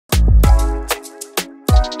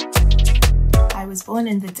was born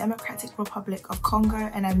in the Democratic Republic of Congo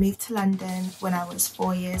and I moved to London when I was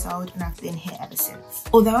 4 years old, and I've been here ever since.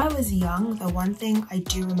 Although I was young, the one thing I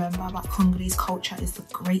do remember about Congolese culture is the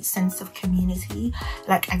great sense of community.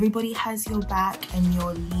 Like, everybody has your back and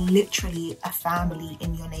you're literally a family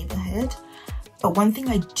in your neighborhood. But one thing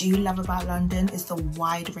I do love about London is the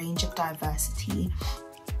wide range of diversity.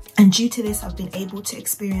 And due to this, I've been able to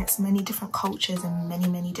experience many different cultures and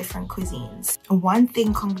many different cuisines. One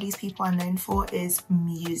thing Congolese people are known for is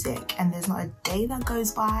music, and there's not a day that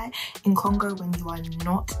goes by in Congo when you are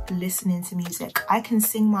not listening to music. I can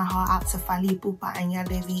sing my heart out to Fally Ipupa and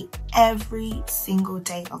Yalevi every single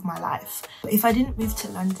day of my life. If I didn't move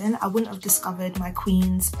to London, I wouldn't have discovered my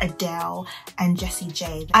queens, Adele and Jessie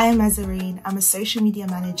J. I am Mazarine, I'm a social media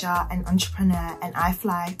manager and entrepreneur, and I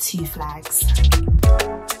fly 2 flags.